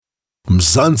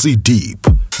Mzansi Deep,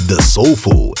 the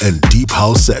soulful and deep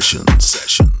house sessions.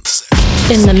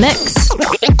 In the mix.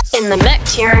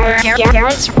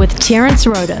 Terence with Terence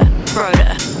Rhoda.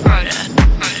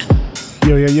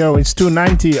 Yo, it's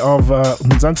 290 of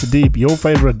Mzansi Deep, your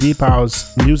favorite deep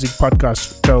house music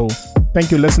podcast show.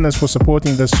 Thank you, listeners, for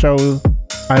supporting this show.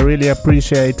 I really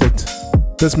appreciate it.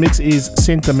 This mix is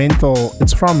sentimental.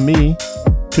 It's from me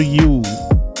to you,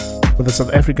 with a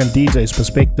South African DJ's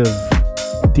perspective.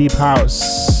 Deep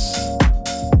house.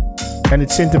 And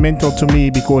it's sentimental to me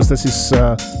because this is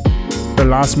the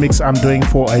last mix I'm doing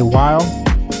for a while,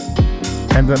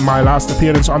 and my last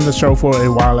appearance on the show for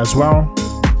a while as well.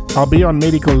 I'll be on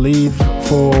medical leave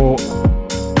for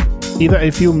either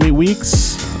a few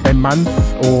weeks, a month,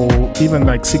 or even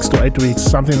like 6 to 8 weeks,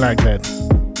 something like that.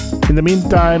 In the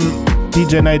meantime,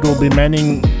 DJ Nate will be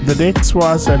manning the decks for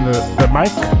us and the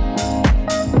mic,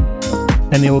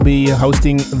 and he will be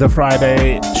hosting the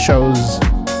Friday shows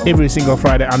every single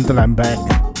Friday until I'm back.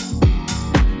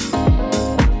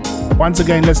 Once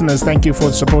again, listeners, thank you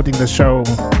for supporting the show.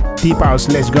 Deep House,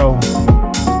 let's go.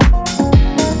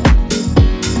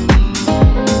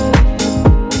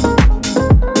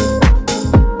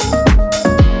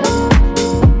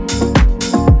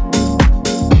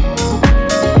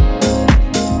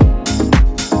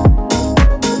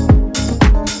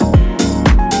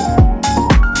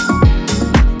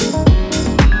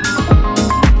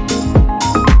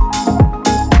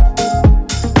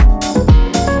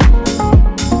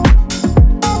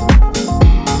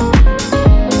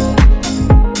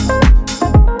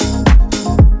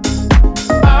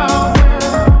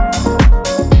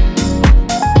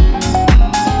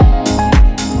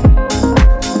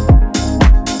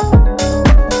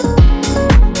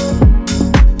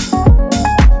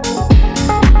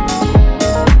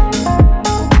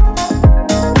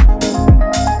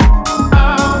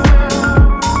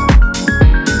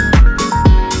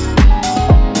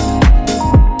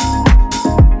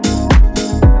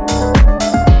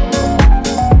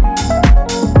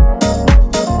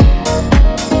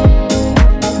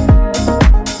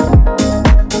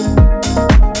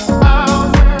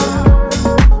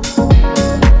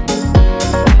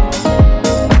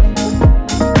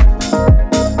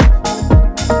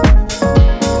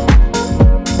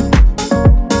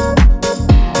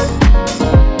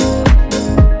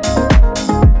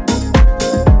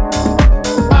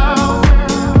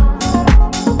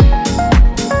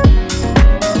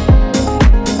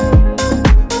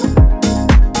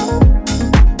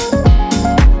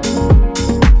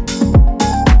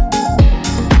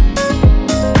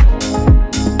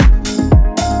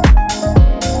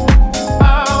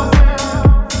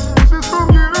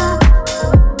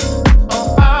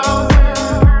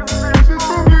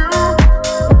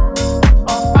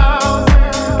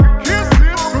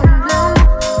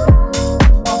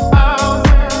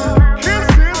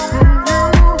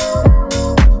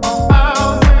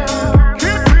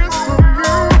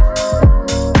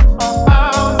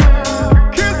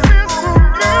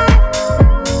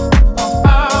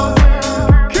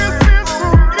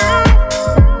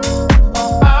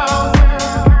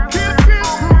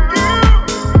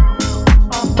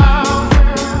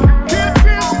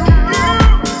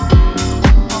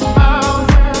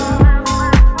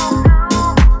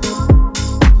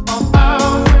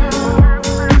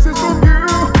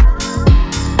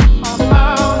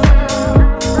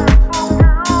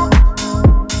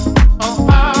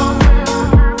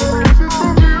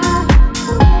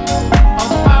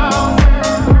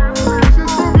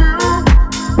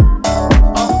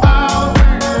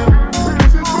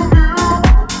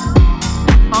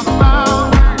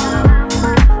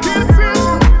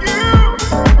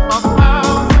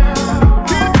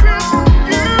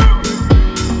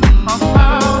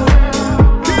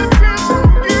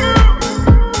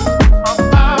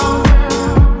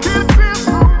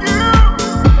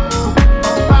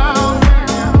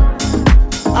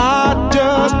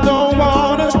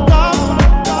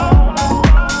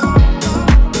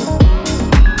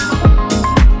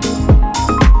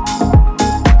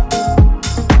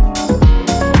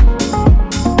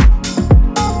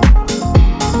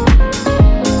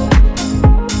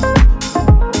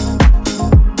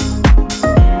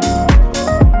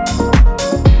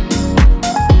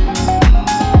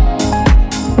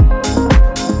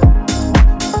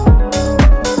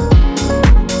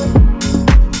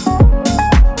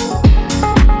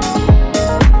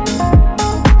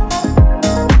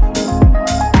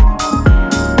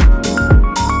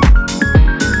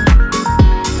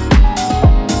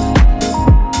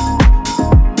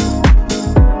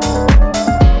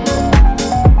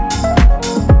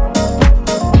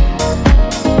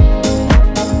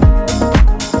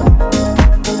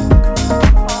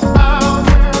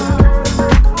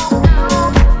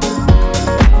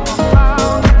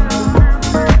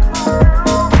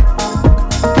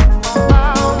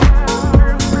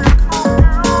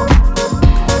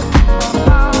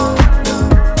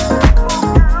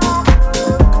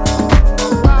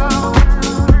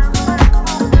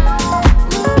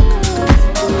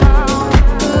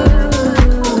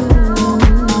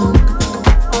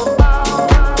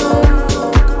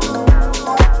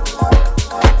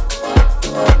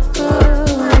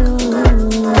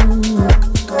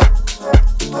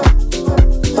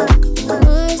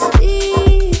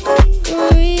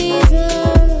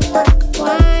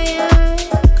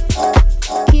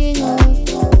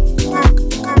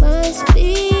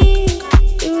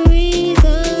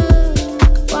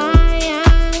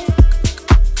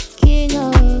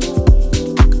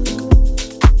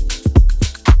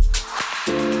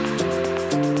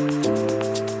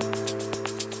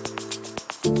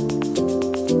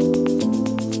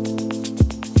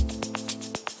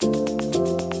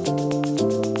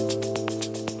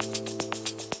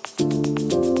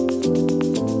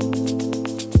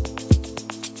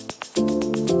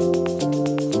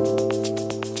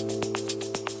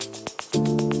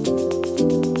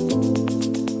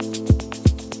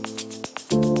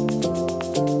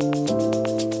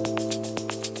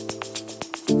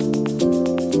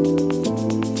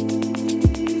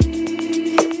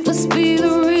 Must be the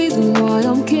reason why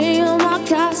I'm king of my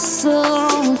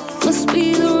castle. Must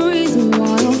be the reason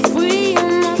why I'm free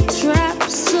in my trap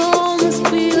soul. Must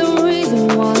be the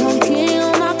reason why I'm king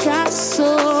of my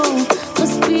castle.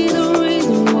 Must be the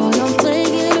reason why I'm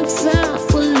playing an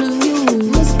example of you.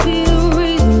 Must be the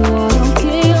reason why I'm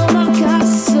king of my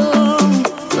castle.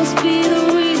 Must be the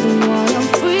reason why I'm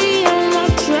free in my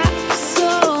trap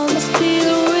soul. Must be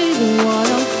the reason why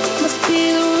I'm. Must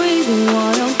be the reason why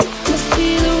I'm. Must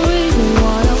be the reason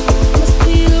why I'm. Must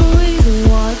be the reason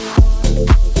why.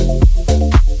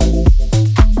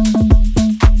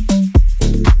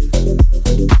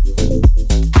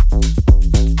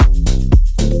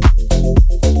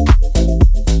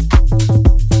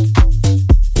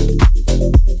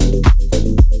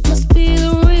 Must be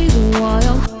the reason why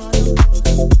I'm.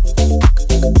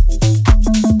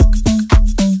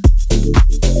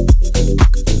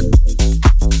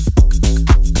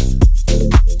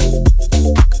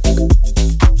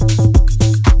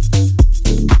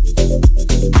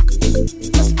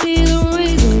 Must be the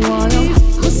reason why I'm.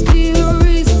 Must be the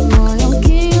reason why I'm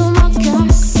king of my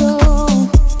castle.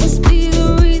 Must be the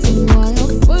reason why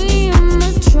I'm free in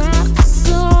my trap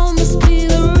soul. Must be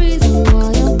the reason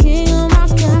why I'm king of my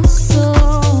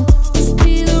castle. Must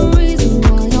be the reason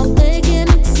why I'm making an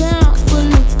example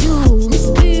of you. Must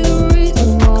be the reason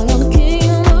why I'm king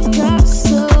of my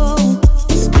castle.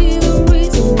 Must be the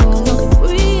reason why I'm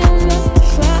free in my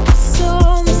trap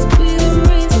soul. Must be the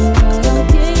reason why I'm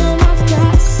king of my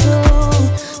castle.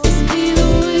 Must be the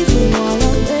reason why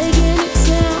I'm making an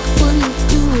example of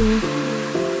you.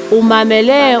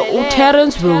 Umamele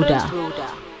uTerence Rhoda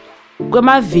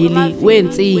kwamavili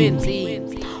wensimbi.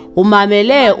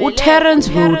 Umamele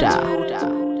uTerence Rhoda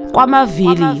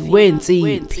kwamavili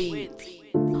wensimbi.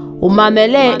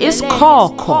 Umamele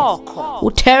isikhokho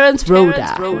uTerence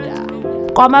Rhoda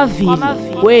kwamavili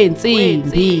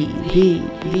wensimbi.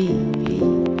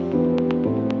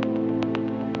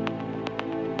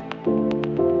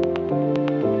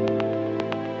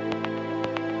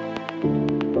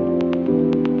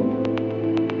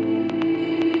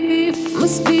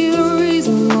 Must be the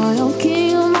reason why I'm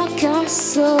king of my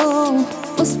castle.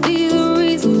 Must be the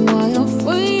reason why I'm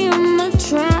free in my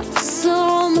trap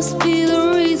soul. Must be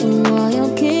the reason why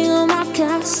I'm king of my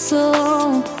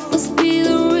castle. Must be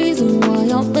the reason why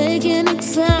I'm making an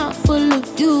example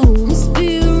of you. Must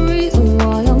be the reason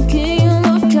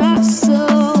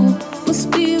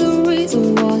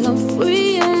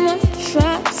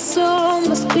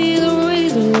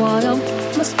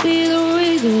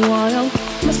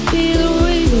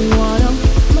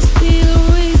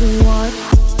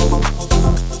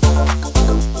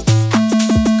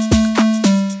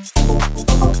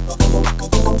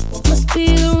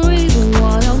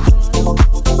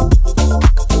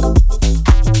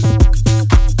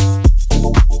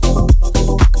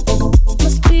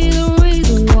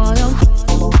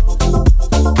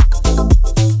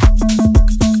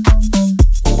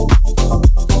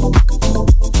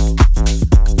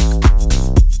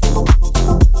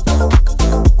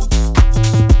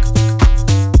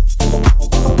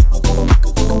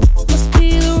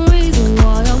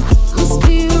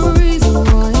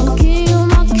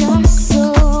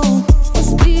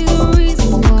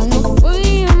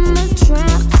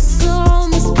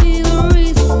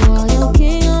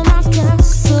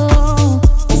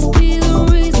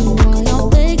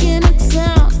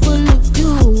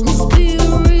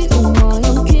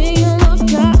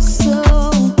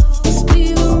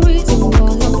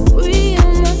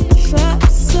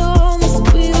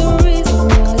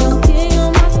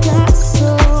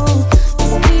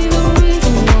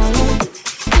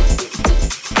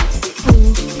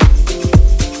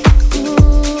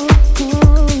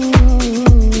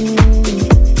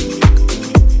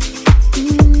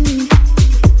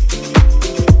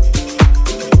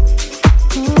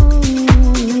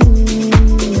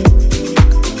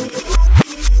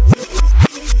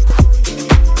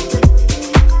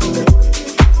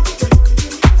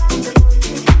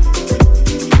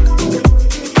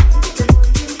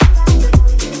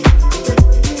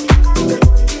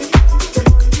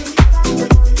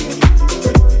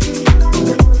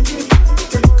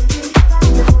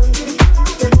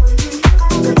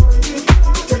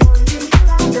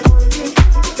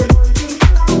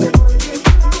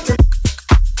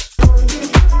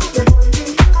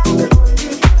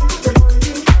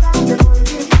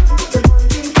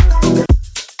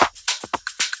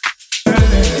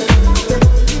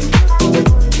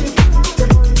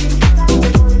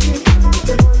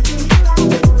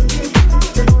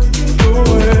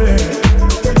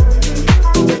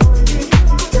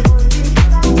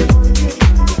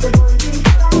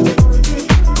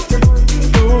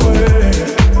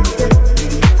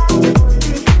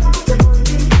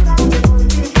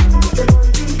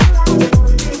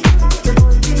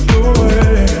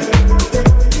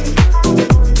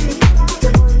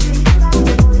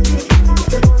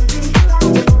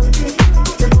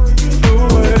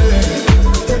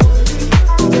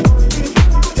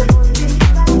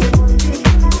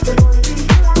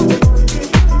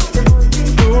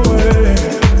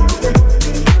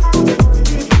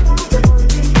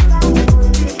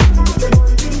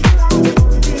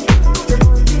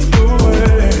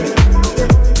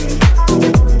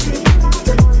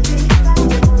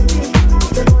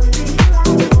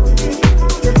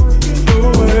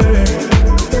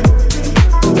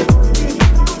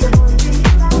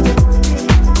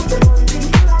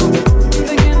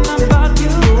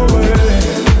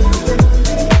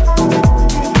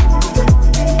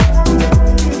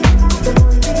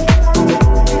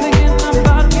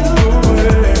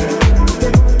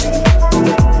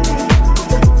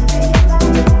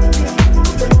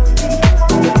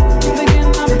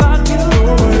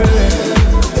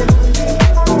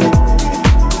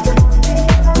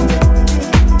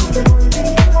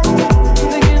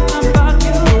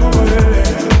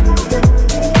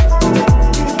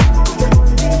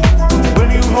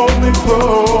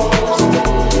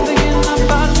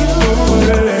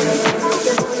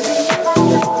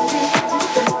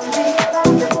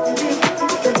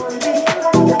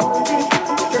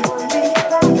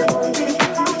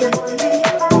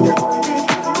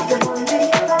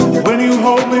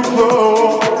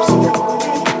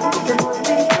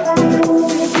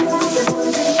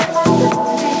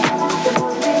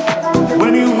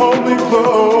hold me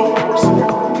close.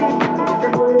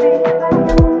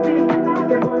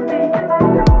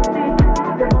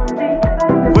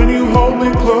 When you hold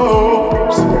me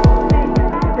close,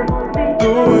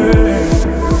 do it.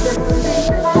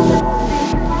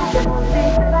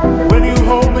 When you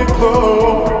hold me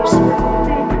close,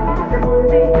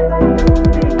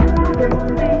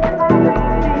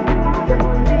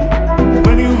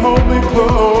 when you hold me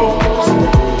close,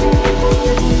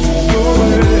 do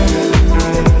it.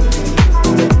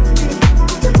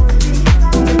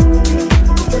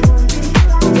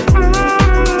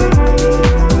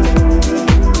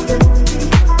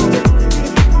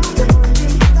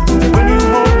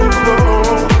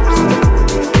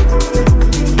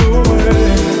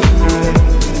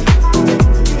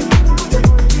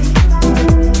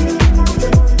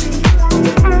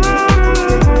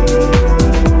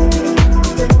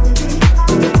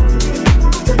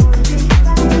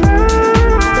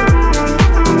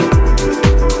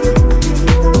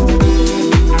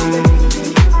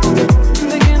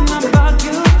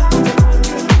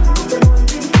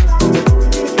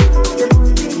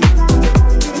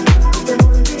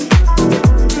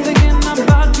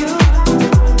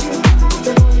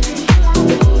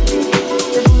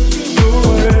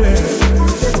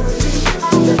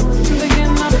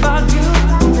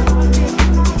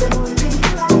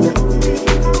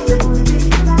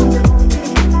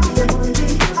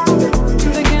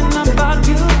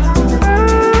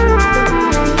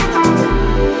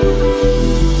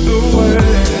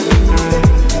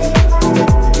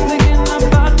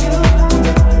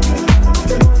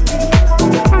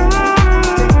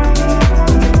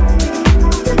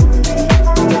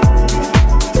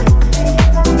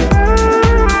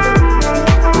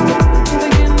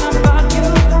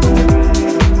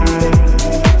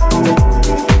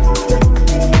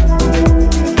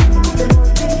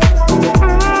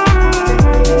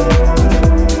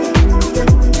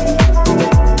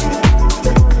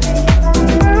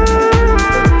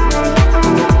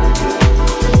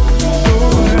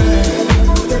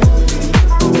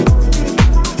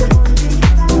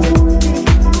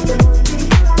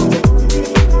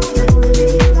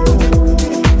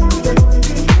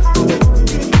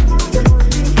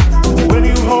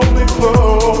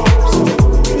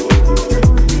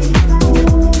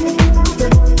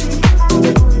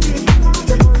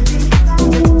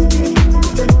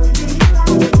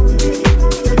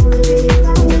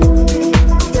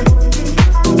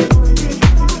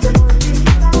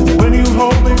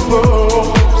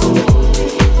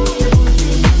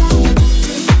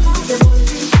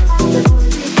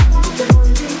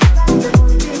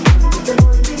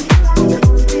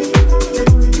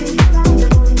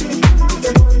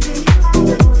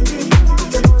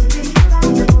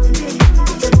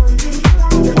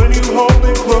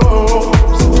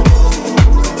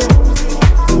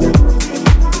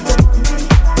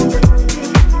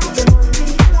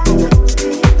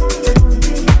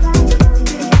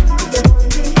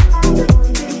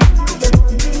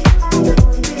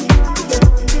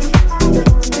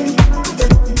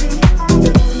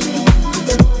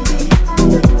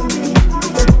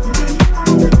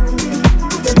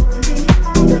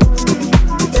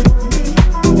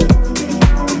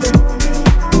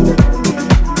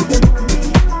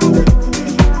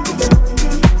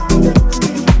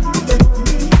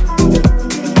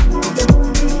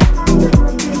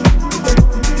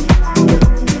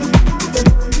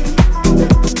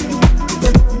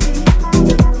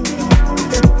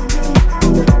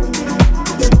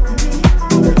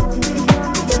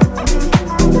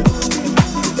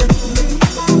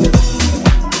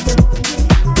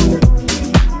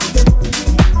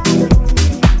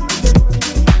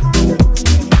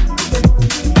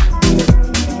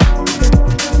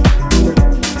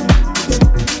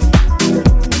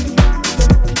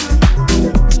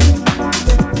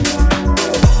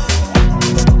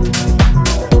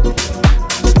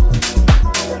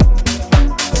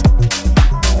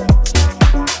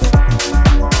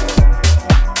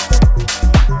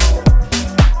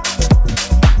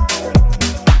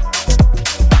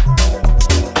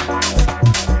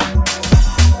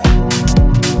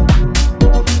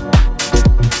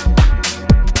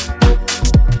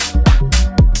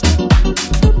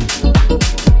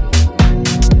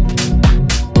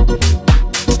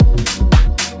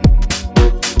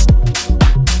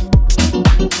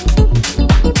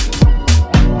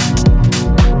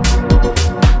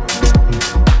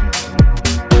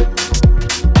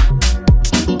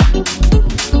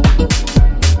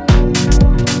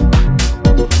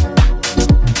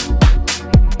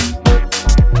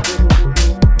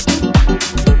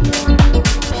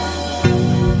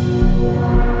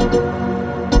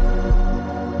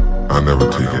 never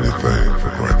take anything for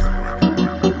granted.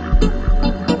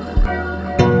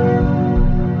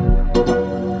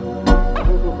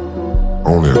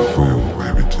 Only a fool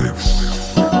maybe takes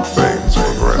things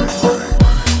for granted.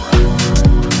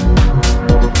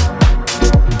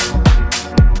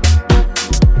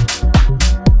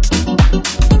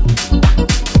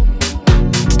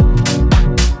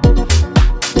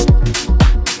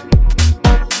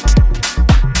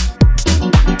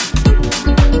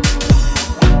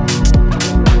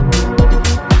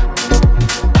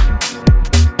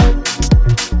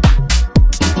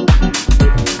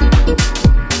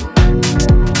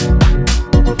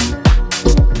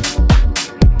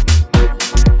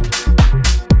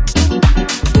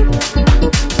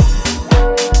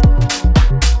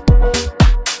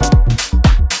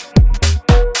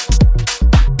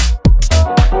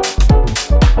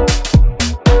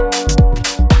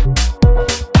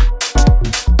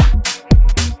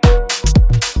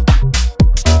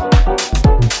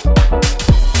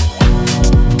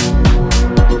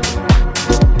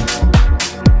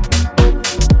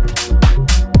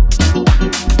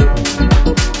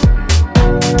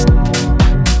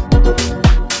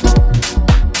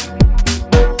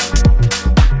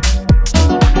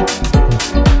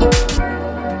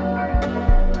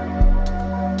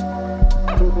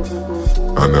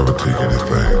 I never take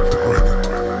anything for granted.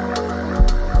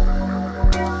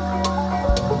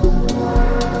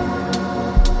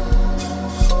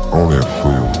 Only a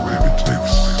fool maybe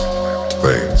takes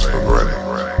things for granted.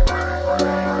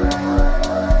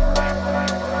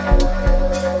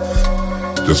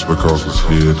 Just because it's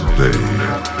here today,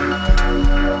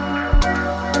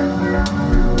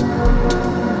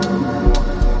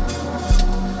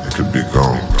 it could be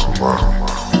gone tomorrow.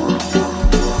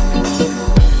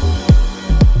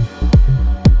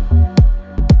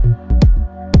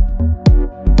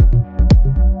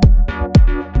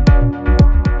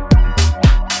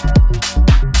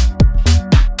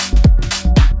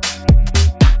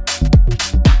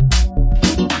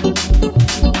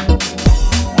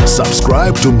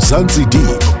 Subscribe to Mzansi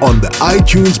Deep on the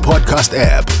iTunes podcast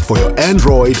app for your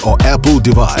Android or Apple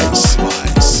device.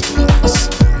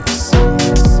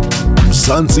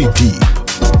 Mzansi Deep,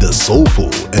 the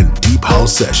soulful and deep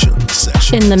house sessions.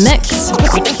 In the mix.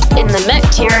 In the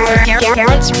mix.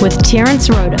 Terence with Terence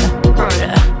Rhoda.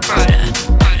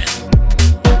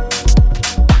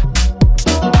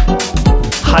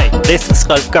 Hi, this is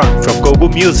Ralph Gang from Gogo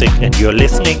Music and you're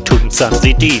listening to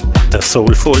Mzansi Deep, the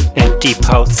soulful and deep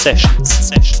house sessions.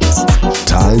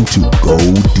 Time to go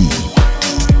deep.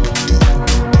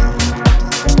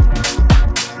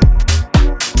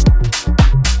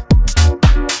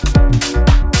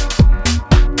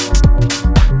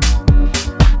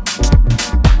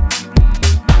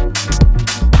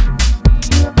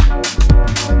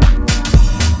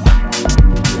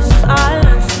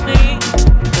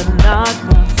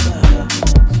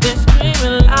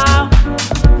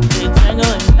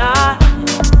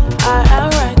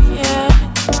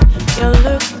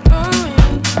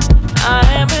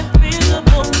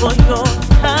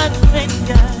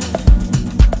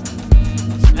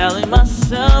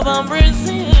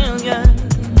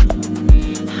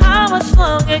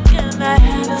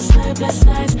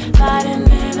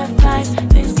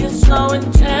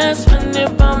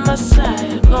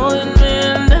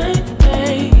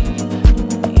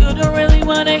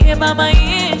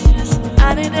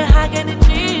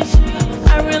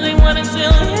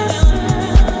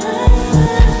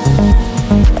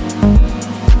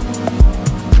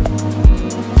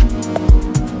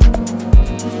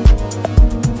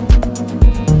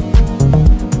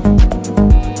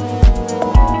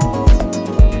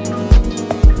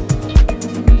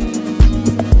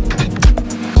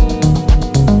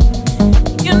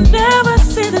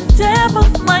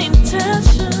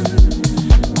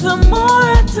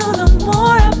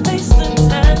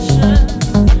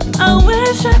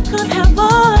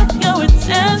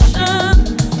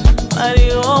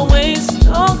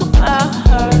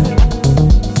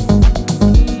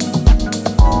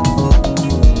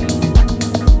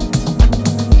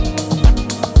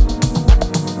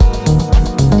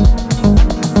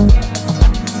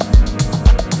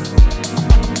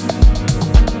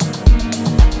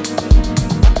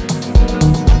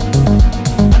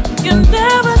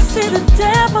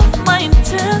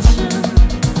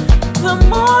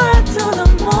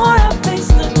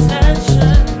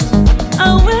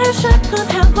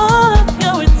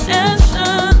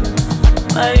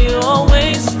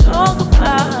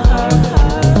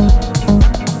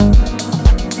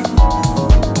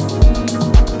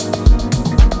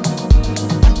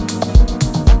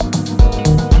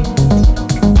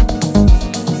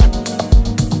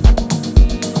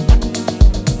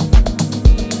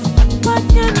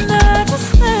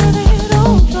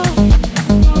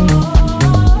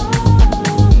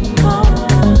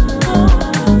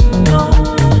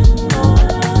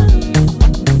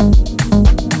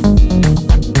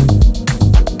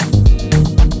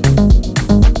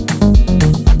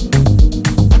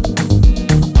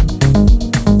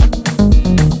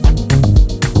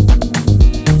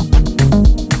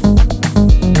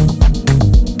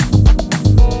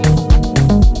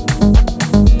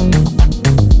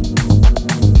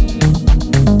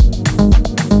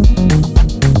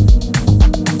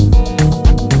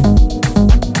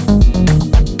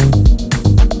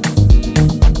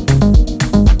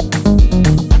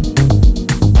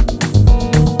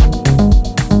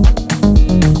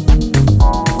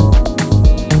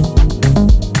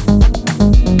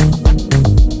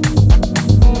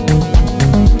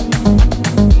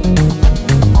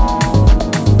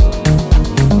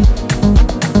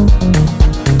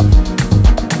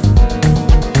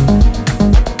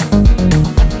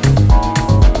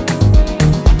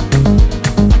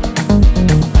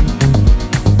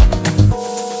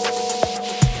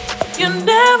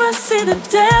 the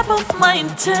depth of my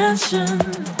intention.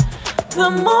 The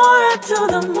more I do,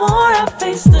 the more I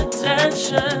face the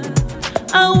tension.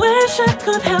 I wish I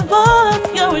could have all of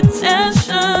your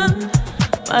attention,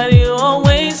 but you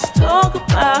always talk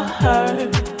about her.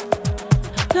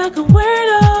 Like a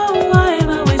weirdo, why am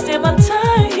I wasting my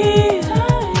time here?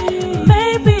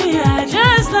 Maybe I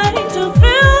just like to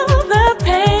feel the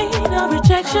pain of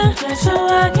rejection, so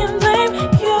I can blame you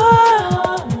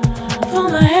for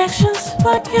my actions.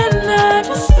 But can I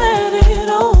just let it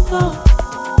all go?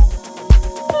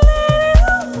 Let it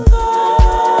all go.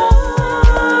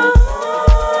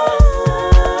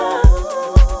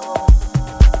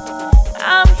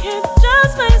 I'm here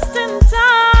just wasting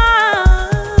time.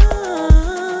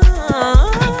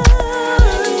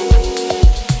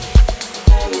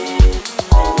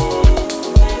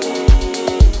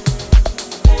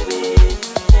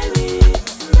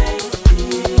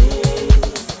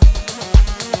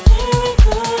 Very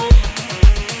good.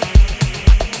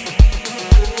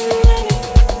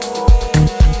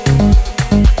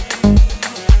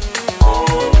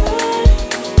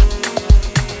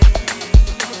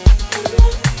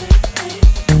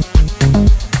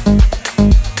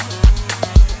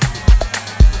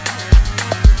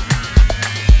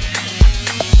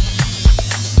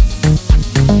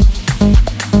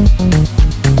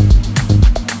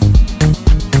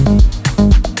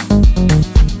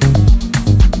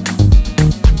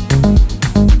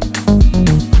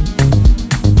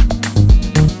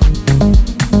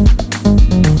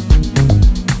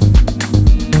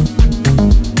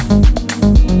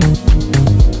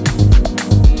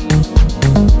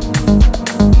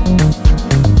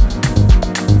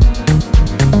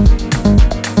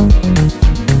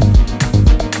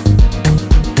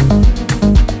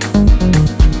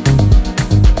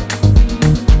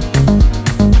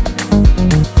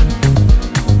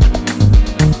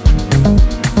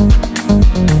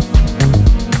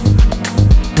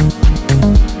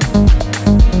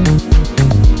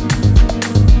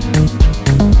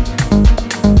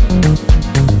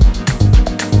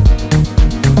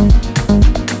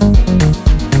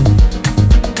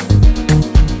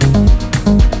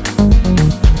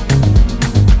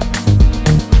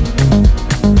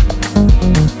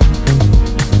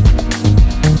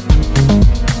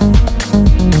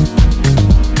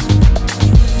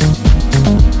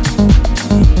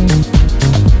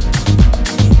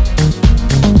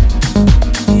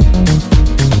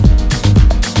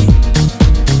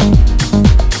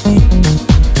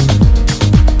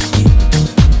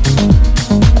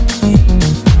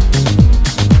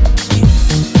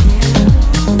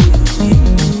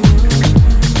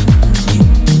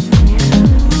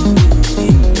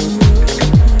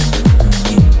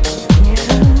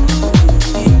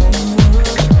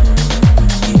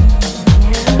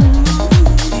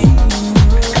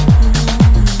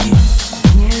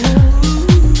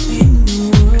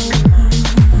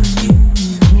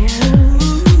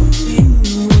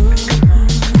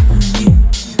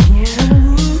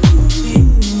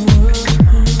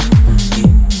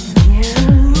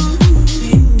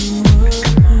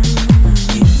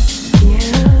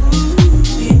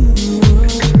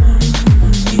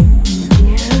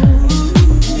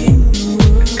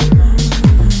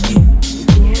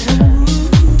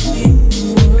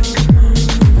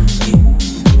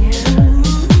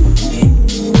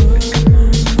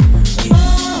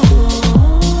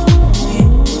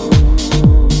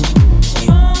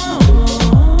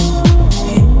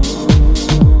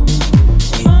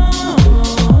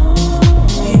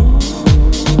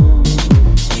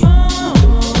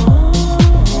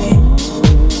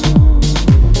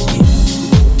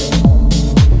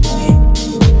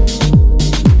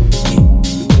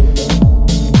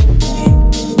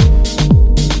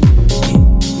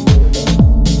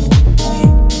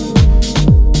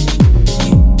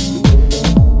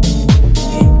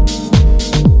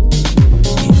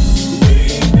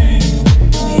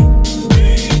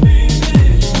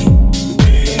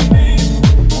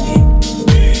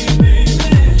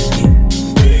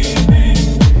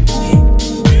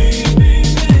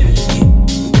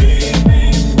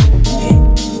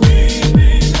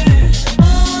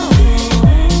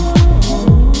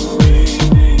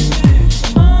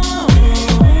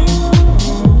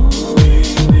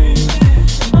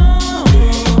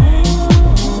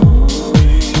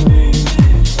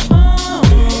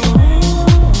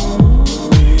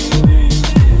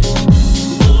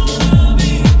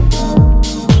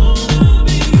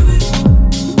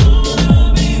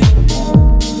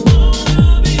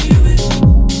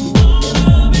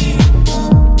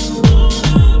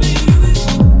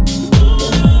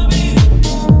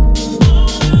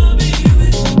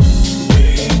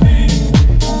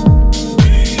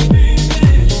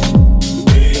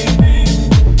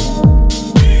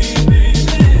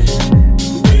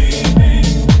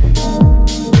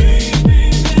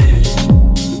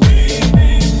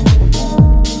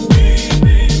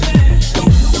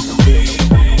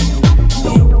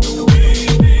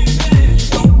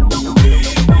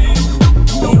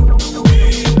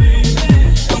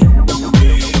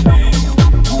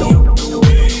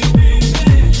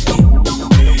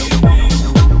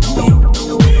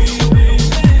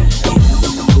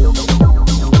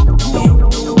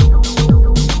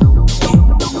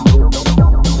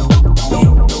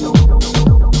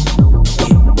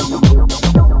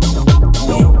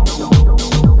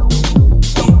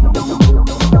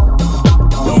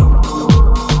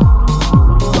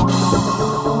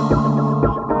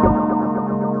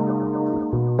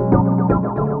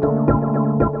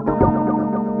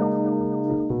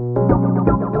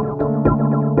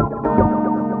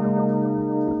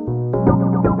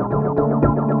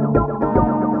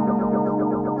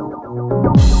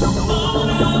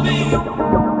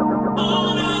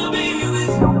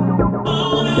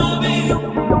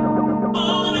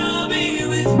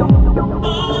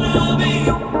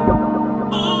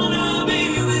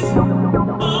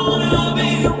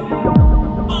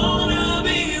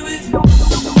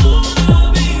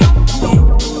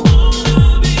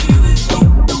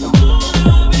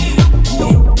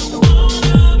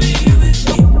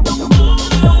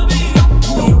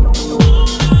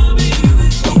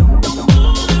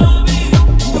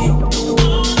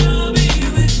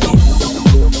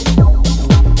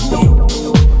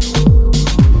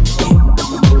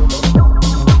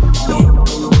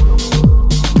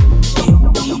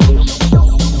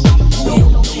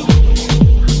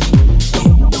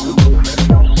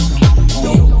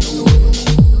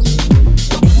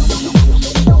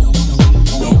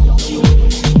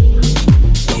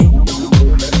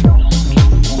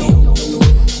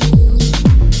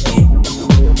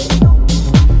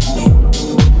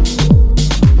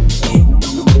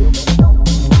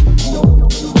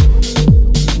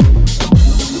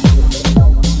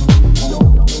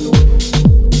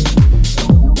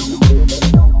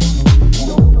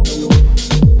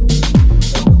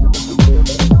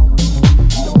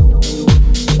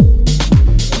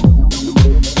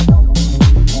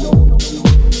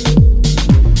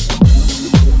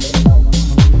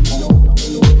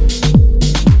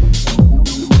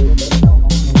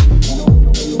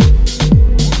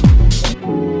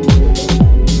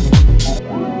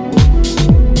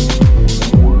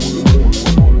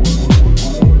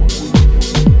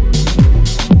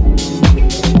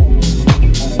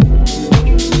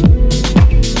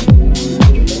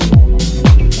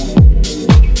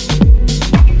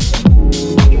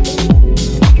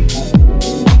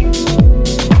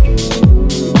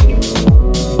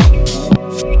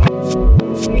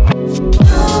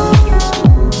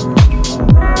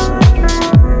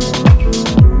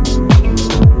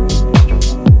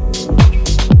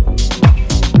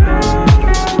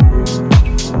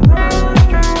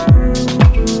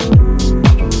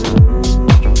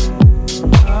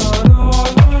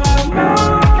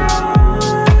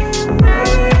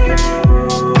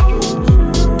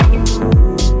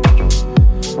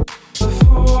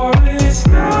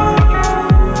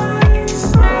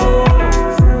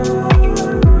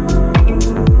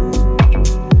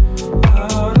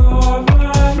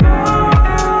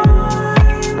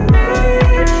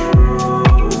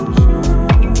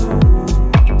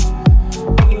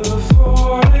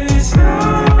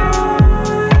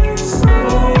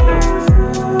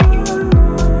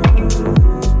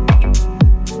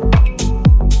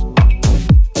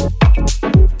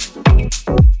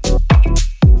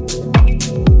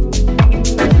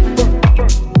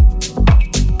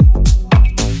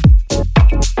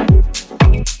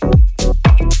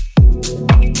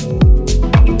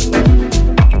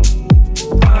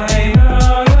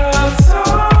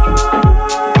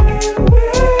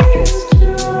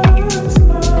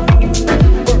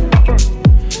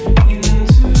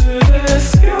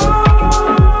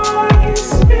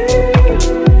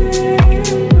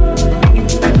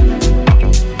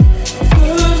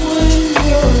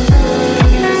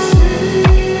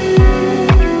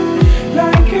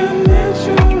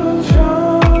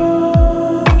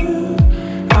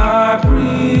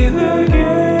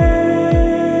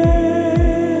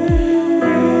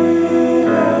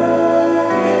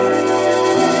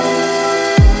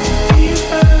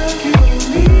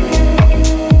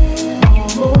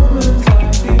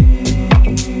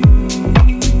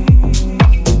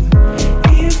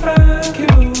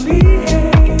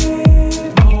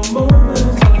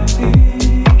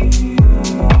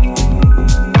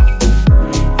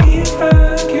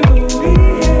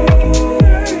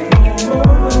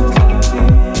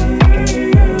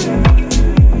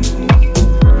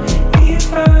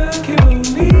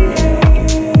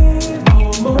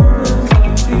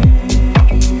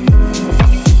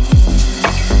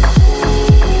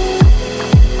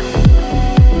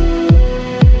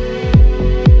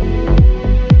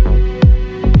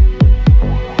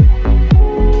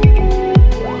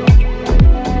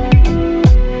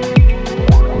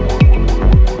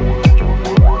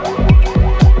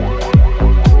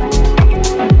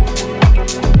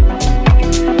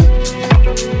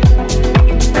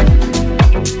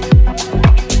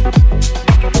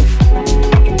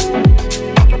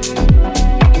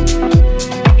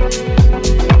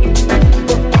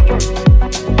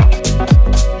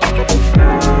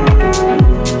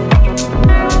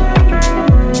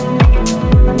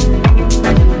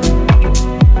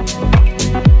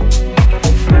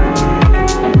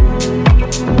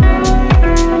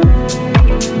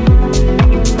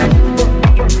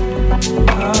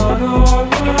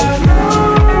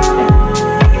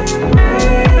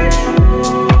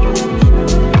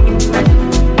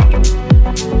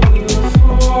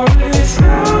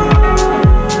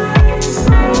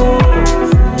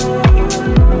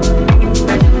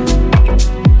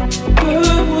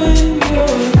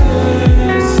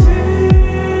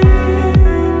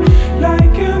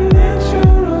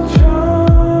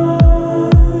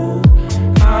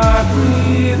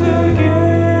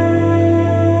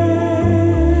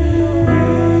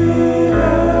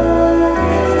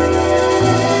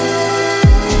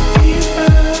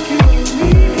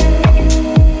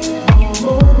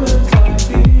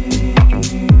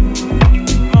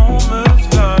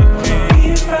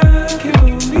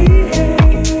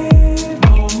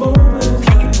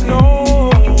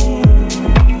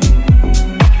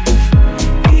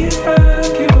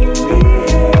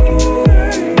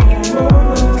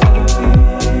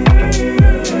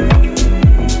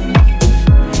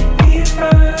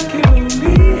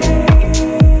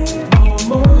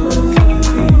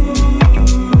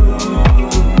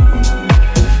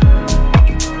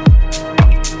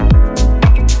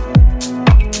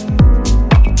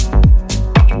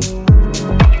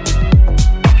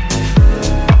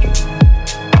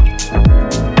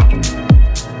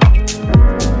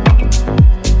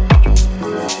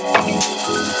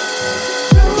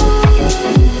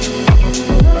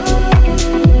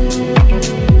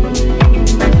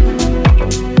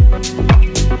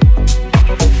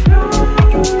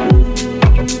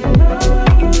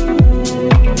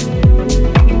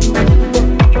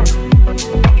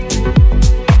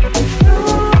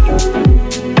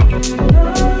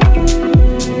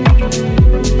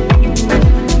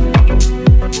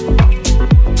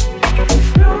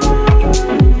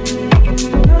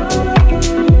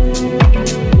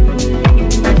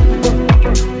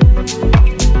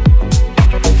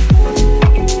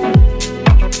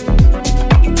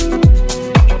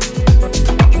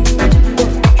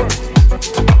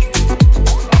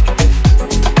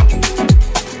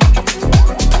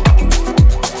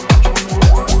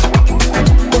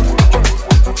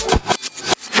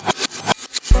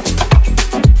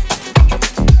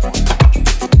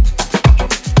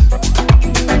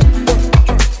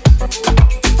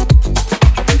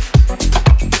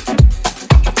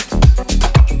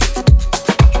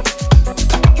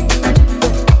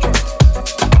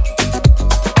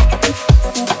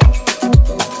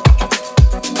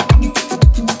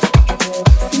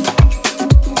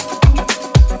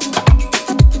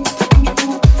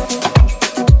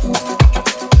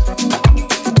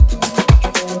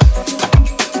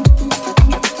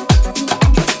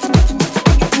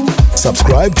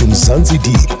 Subscribe to Mzansi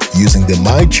Deep using the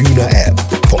MyTuner app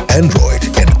for Android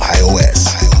and iOS.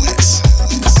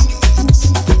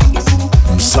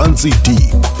 Mzansi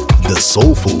Deep, the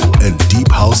soulful and deep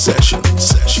house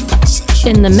sessions.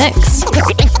 In the mix.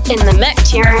 In the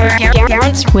mix.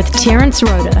 Terence with Terence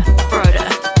Rhoda.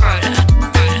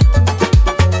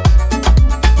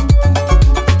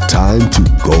 Time to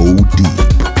go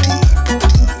deep.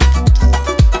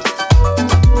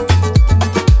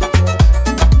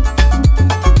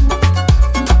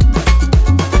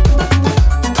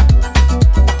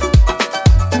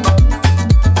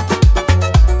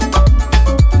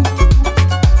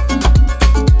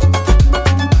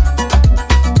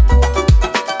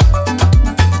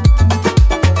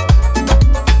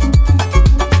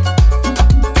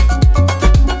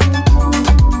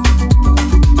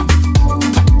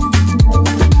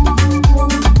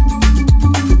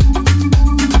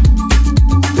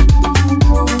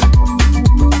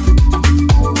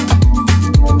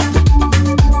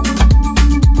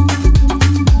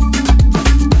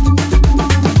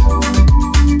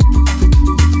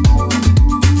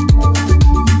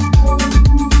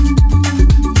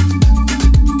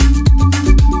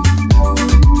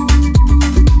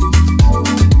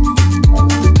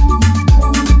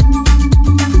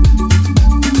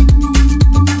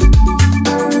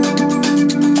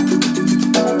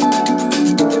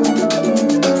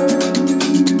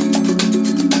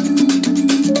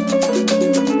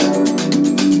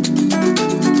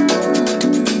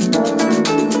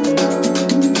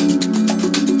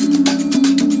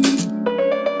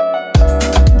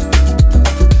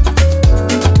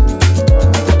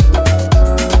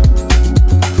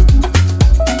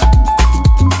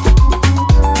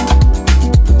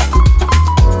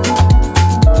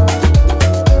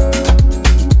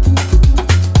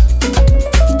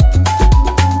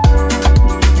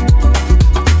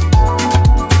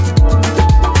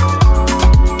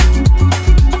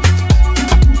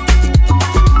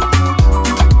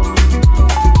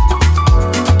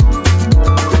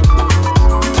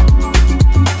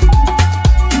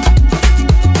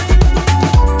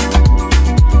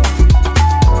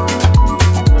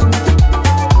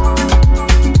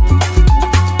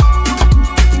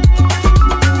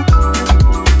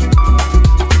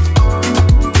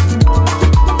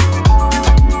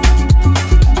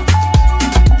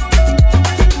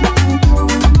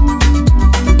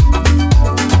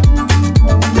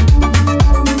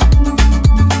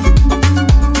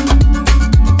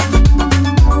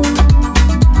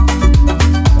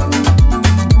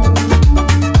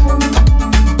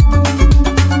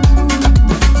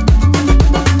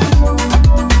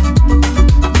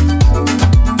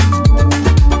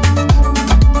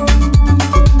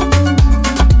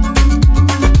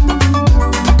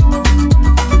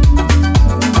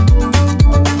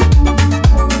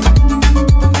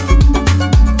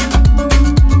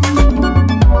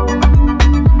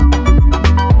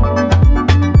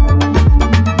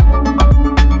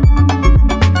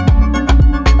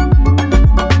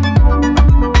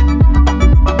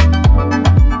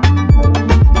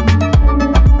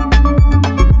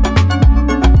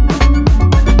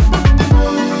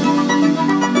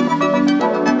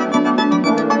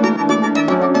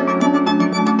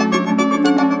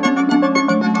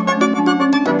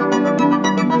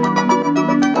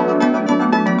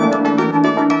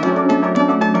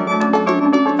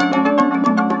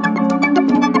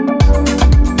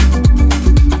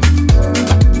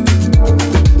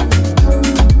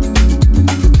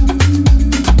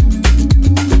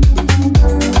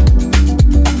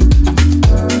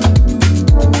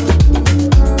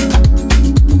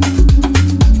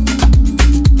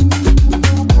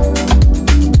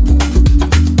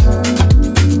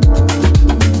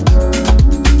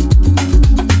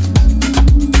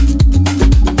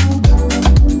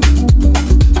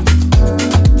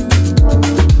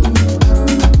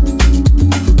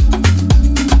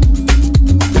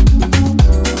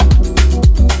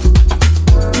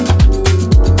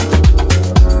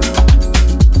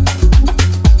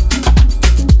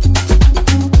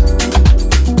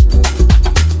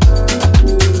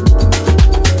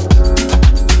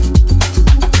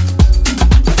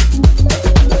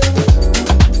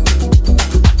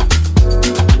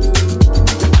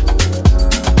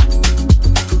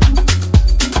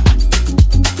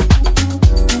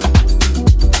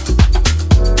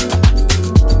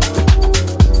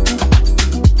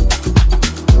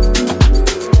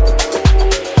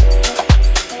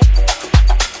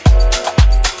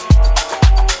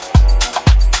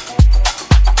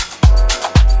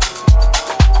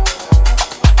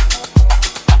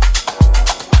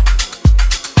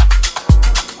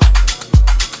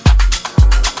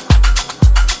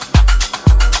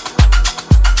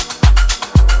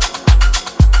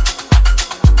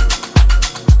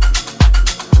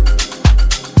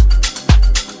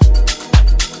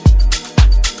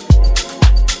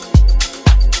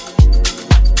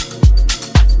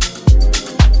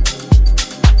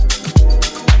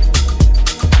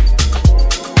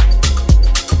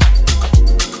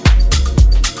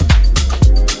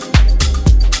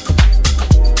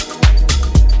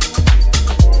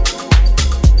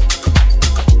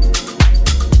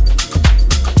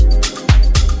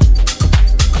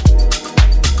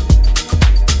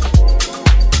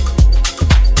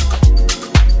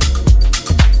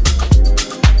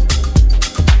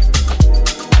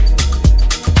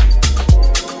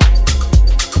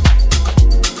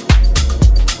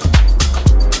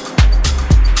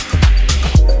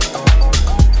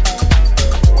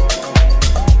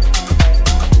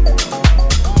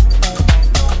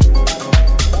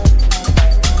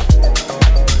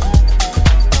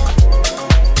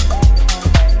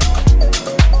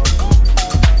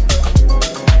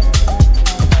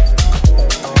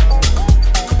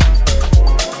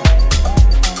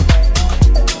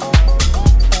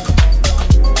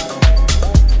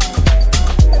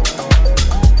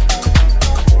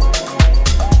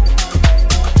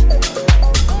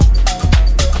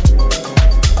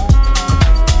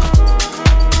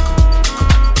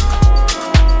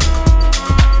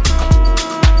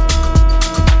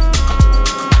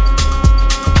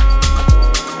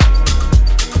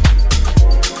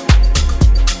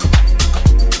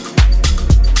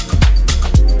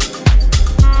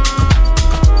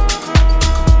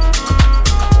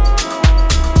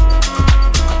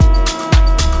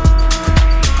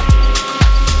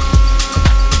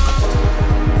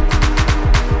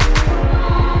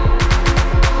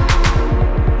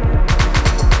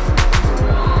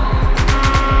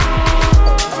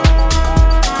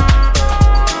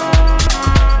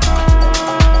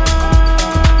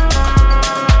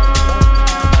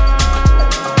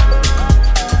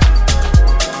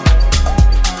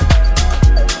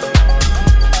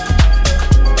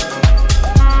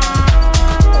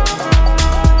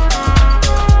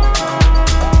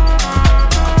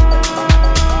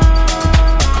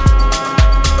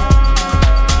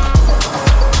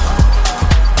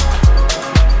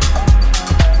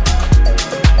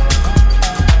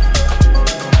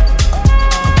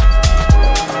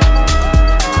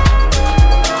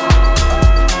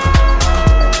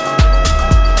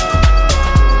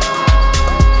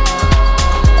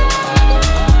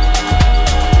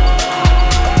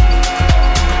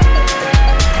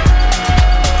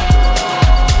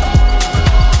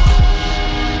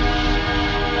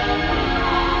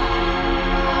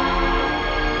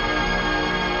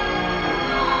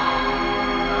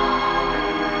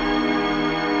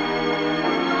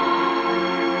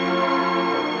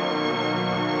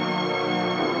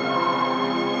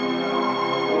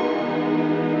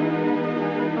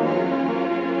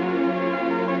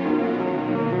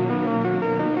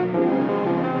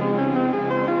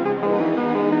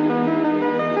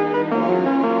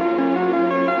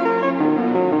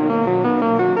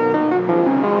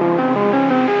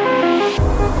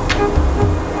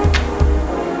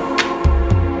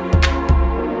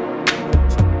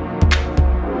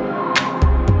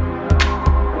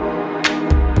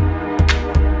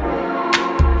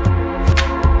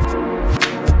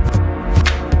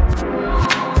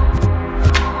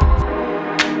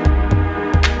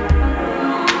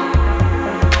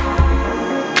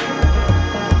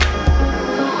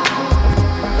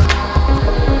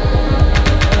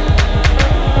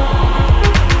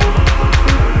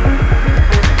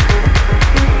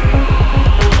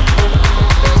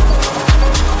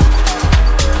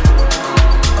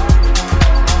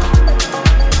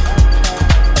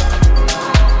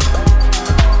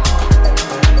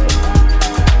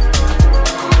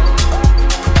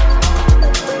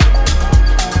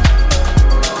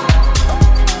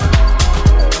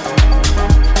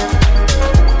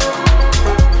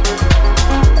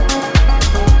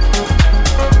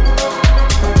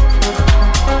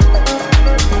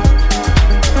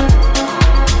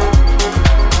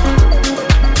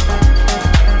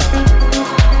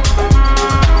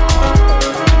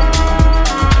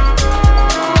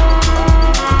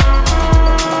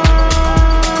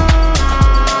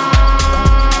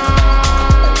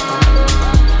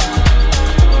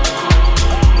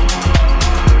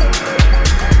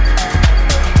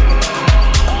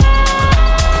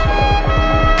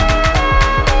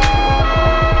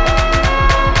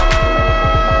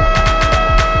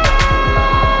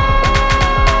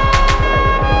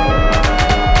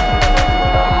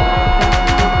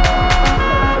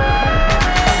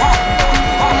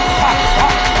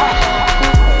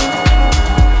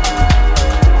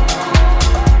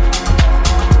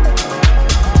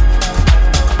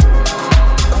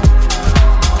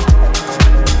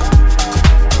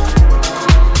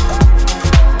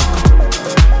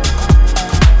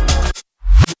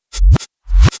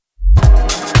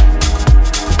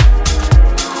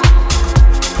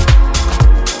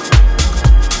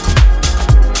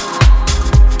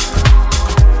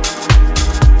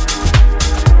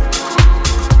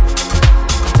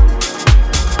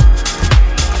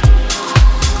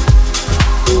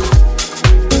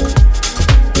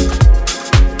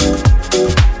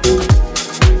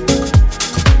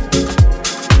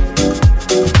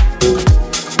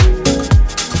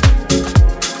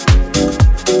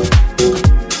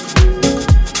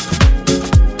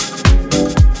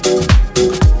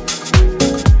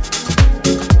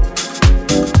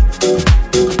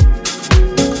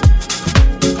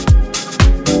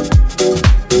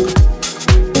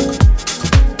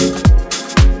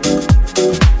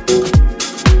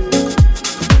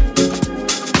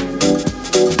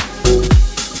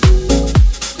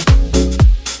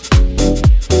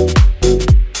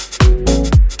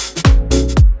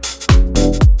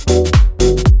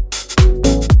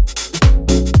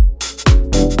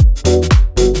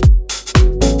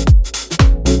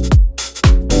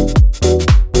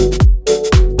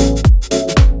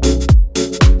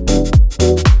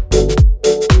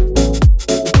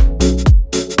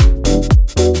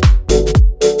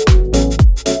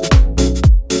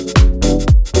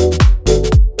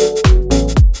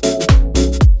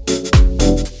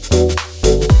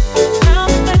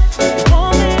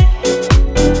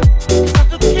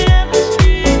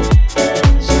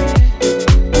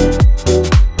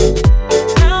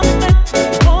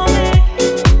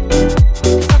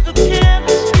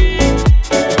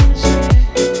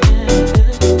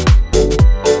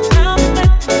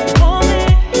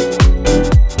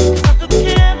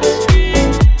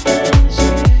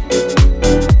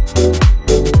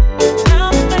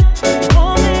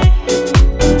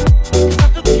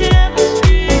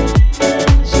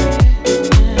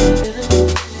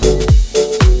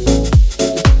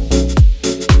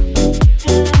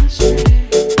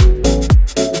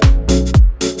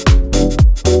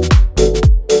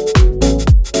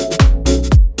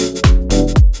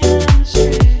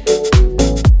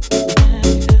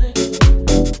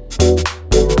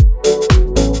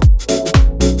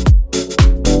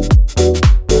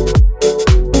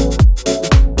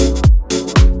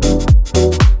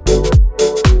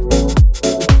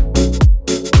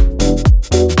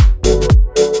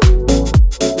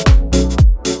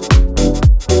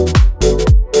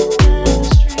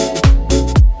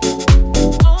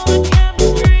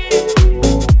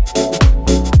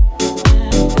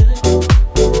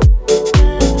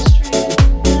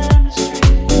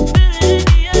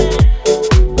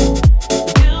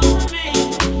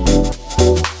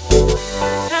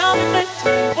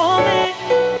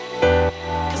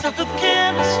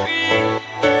 chemistry,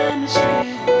 chemistry.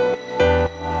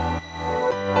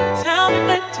 Tell me,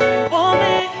 babe, do you want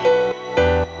me?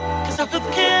 'Cause I feel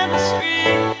the chemistry,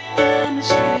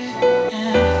 chemistry,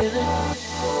 and I feel it.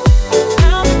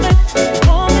 Tell me, babe, do you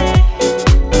want me?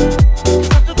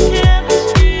 'Cause I feel the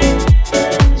chemistry,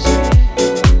 chemistry.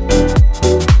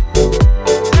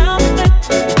 Tell me, babe,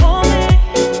 do you want me?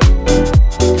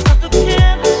 'Cause I feel the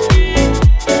chemistry,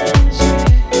 chemistry,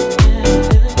 and I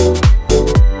feel it.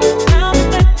 Tell me,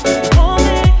 babe, do you want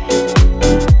me?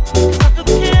 'Cause I feel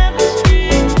the chemistry,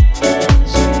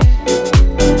 chemistry.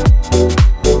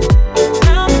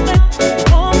 Tell me, babe, do you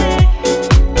want me?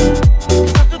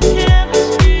 'Cause I feel the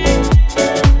chemistry,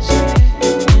 chemistry,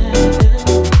 and I feel it.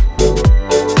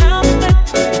 Tell me, babe,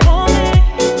 do you want me?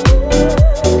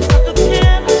 'Cause I feel the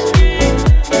chemistry,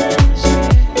 chemistry.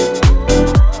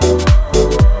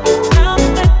 Tell me,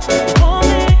 babe, do you want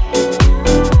me?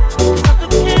 'Cause I feel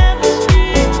the chemistry,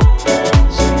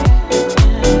 chemistry,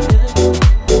 and I feel it.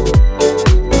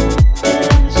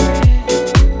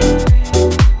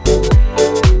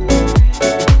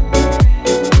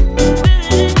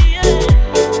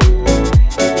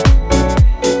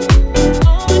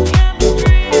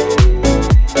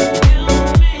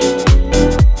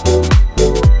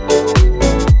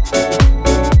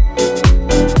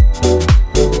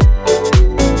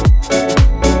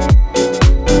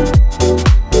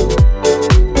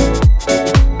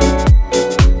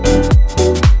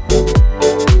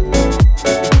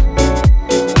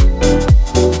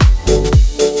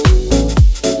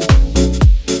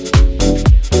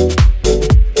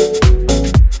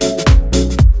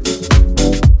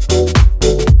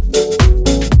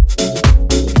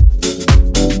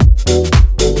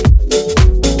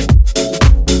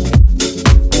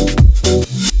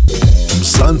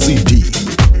 Mzansi Deep,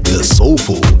 the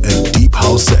soulful and deep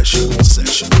house sessions.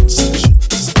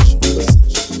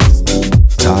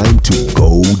 Time to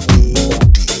go deep.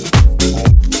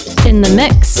 In the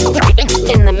mix.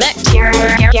 In the mix.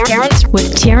 Terence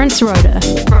with Terence Rhoda.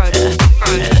 Rhoda.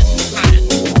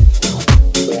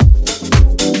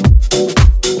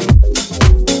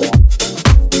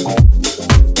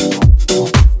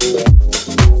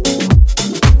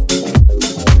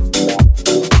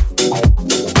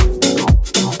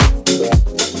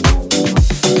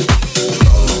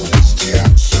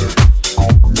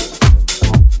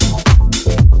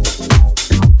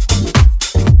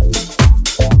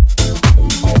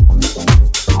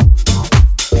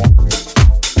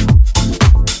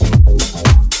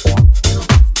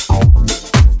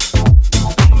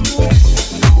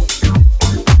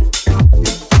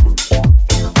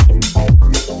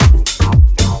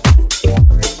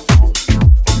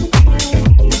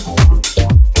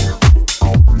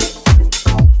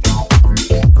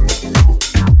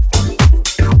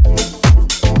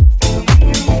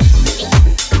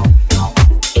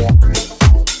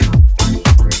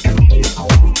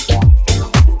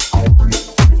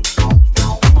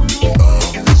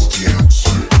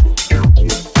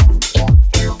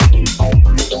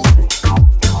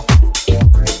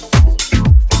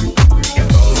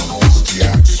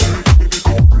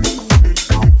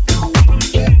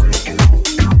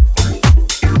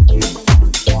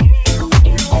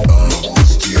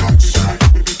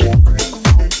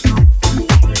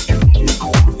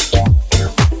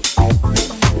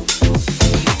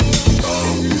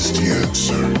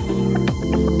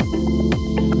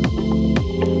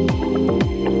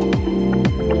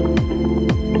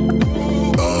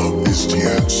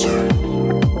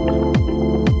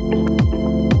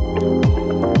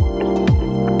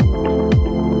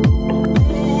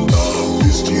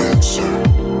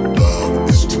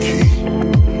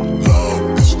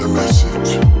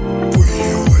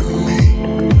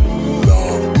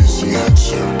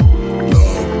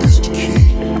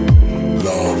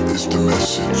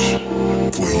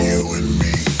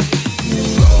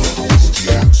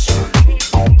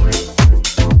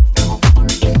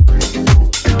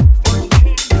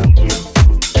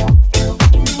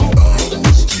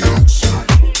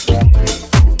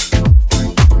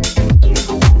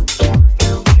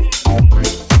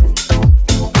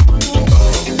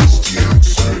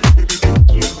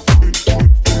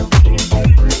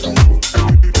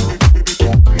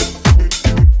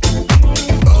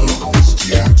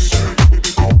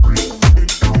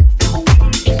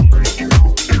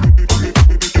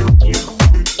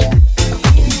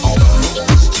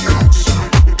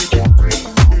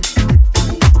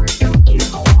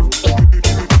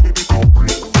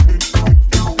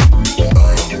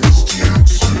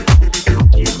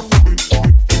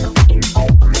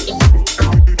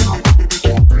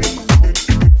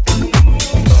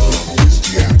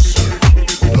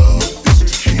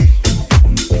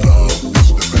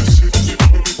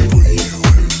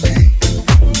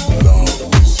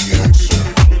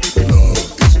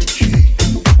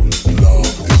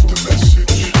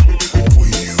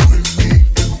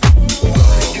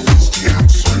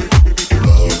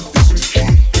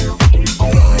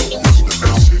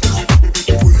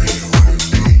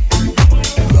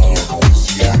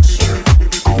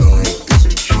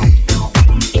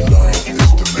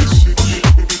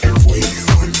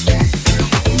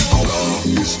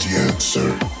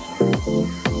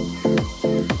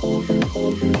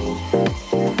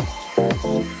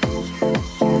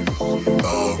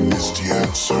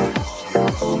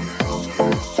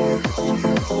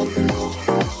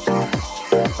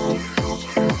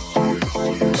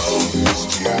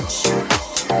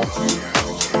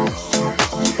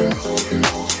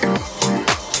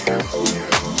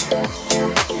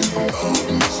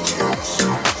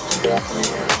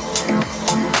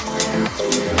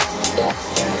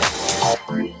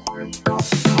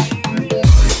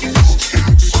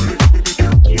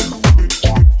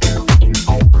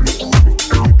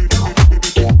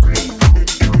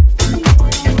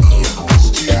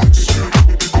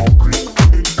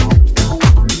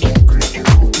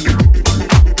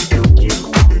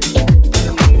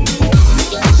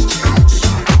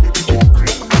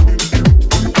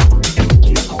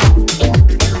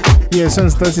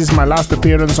 Since this is my last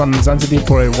appearance on Mzansi Deep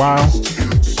for a while,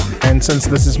 and since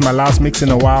this is my last mix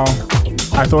in a while,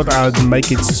 I thought I'd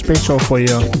make it special for you.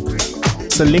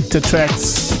 Selected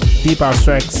tracks, deep house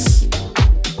tracks,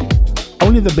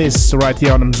 only the best right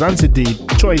here on Mzansi Deep.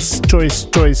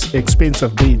 Choice,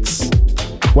 expensive beats,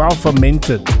 well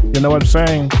fermented. You know what I'm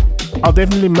saying? I'll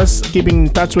definitely miss keeping in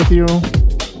touch with you,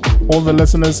 all the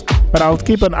listeners, but I'll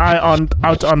keep an eye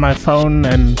out on my phone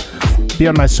and be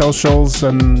on my socials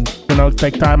and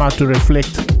take time out to reflect.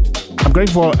 I'm going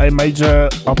for a major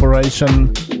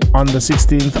operation on the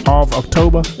 16th of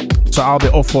October, so I'll be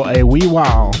off for a wee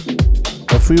while,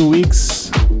 a few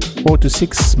weeks, 4 to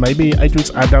 6, maybe 8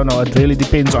 weeks, I don't know. It really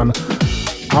depends on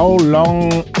how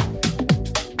long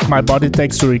my body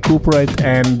takes to recuperate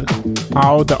and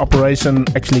how the operation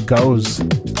actually goes.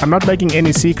 I'm not making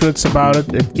any secrets about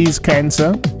it. It is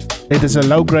cancer. It is a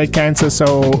low-grade cancer,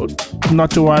 so not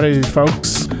to worry,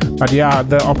 folks. But yeah,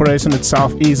 the operation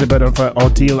itself is a bit of an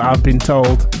ordeal, I've been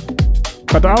told.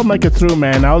 But I'll make it through,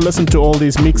 man. I'll listen to all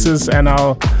these mixes and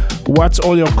I'll watch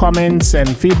all your comments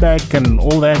and feedback and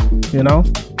all that,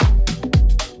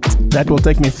 That will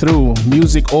take me through.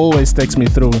 Music always takes me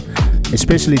through,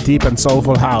 especially deep and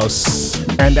soulful house.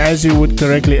 And as you would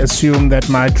correctly assume that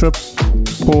my trip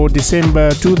for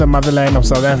December to the motherland of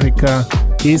South Africa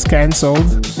is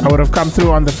cancelled. I would have come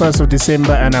through on the 1st of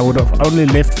December and I would have only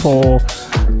left for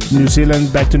New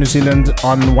Zealand, back to New Zealand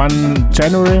on 1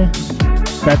 January.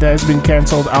 That has been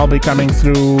cancelled. I'll be coming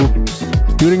through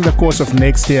during the course of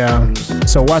next year.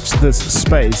 So watch this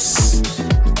space.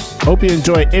 Hope you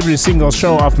enjoy every single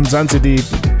show of Mzansi Deep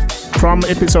from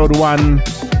episode 1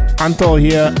 until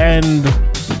here and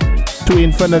to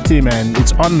infinity, man.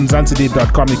 It's on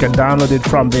mzansideep.com. You can download it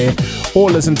from there or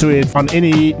listen to it on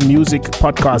any music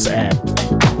podcast app.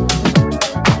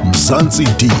 Mzansi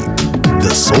Deep,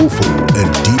 the soulful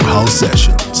and deep house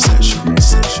sessions.